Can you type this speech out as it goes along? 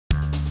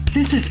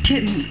This is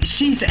Kitten.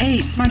 She's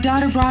 8. My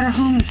daughter brought her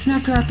home and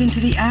snuck her up into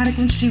the attic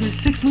when she was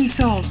 6 weeks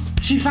old.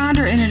 She found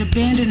her in an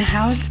abandoned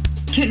house.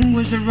 Kitten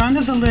was the run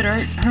of the litter.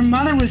 Her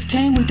mother was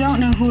tame. We don't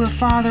know who her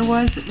father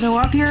was, though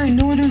up here in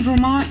Northern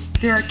Vermont,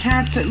 there are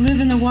cats that live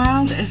in the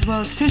wild, as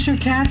well as fisher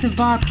cats and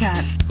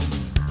bobcats.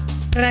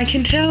 But I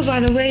can tell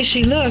by the way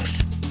she looks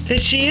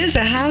that she is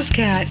a house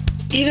cat,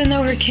 even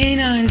though her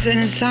canines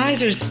and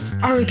incisors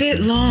are a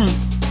bit long.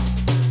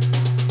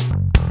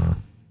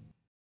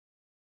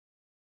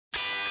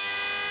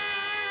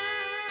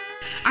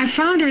 I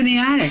found her in the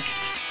attic.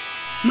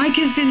 My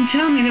kids didn't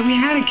tell me that we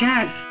had a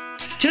cat.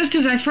 Just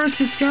as I first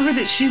discovered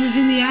that she was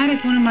in the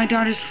attic, one of my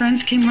daughter's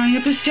friends came running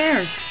up the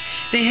stairs.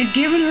 They had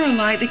given her a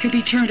light that could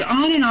be turned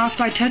on and off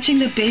by touching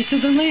the base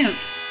of the lamp.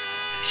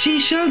 She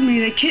showed me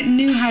that Kitten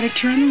knew how to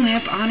turn the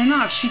lamp on and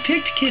off. She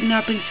picked Kitten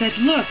up and said,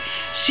 "Look,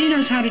 she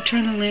knows how to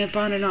turn the lamp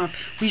on and off."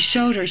 We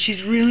showed her.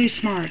 She's really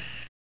smart.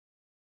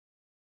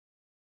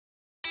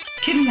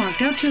 Kitten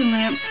walked up to the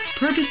lamp,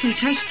 purposely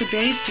touched the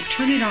base to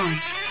turn it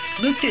on,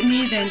 looked at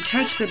me, then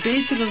touched the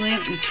base of the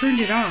lamp and turned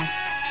it off.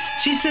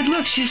 She said,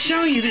 "Look, she's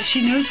showing you that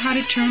she knows how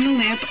to turn the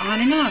lamp on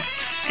and off,"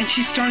 and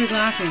she started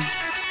laughing.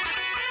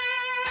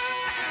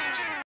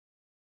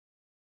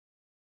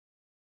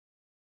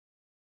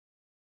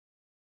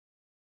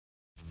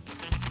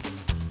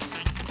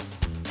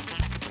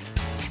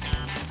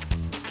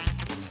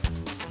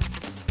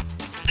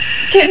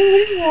 Kitten,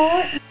 what do you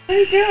want? What are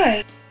you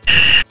doing?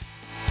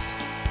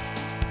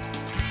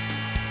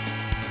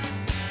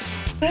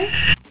 What?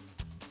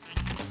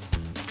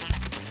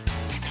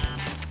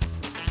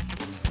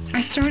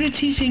 I started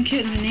teaching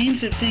Kitten the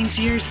names of things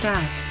years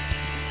back.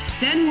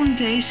 Then one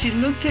day she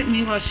looked at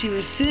me while she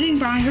was sitting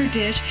by her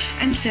dish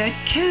and said,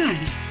 "Can."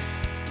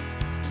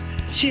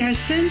 She has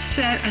since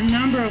said a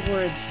number of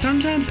words,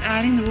 sometimes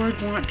adding the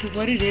word want to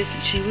what it is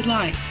that she would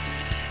like.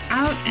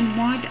 Out and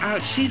want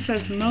out, she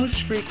says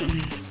most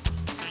frequently.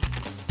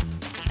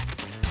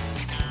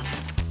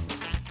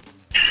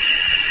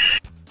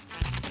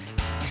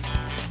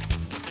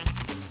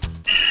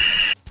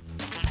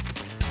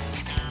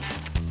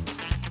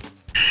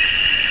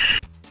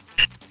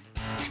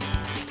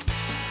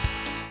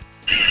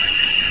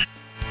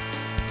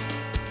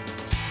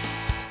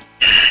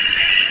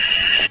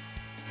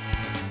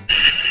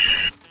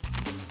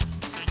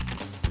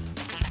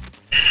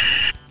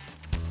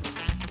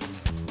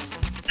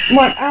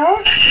 Want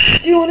out?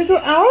 Do you want to go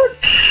out?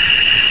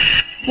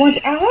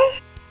 Want out?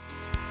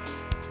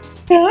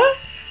 Yeah?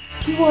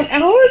 You want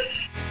out?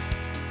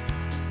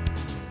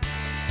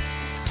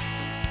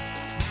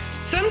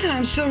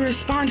 Sometimes she'll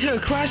respond to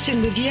a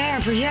question with yeah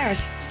for yes.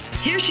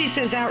 Here she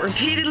says out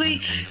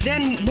repeatedly,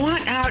 then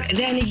want out,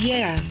 then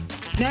yeah.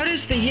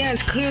 Notice the yeah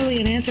is clearly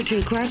an answer to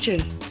a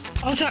question.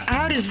 Also,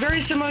 out is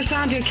very similar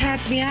sound to a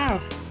cat's meow.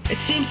 It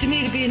seems to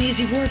me to be an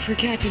easy word for a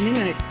cat to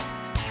mimic.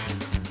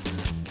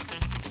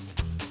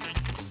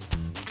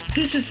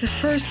 This is the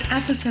first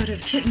episode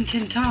of Kitten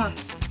Can Talk.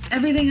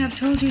 Everything I've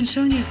told you and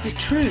shown you is the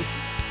truth.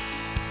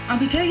 I'll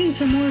be taking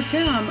some more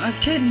film of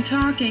Kitten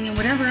talking and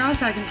whatever else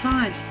I can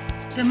find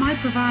that might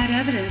provide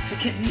evidence that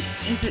Kitten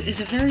is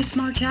a very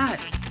smart cat.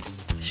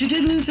 She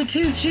did lose a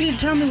tooth. She didn't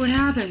tell me what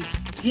happened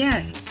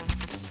yet.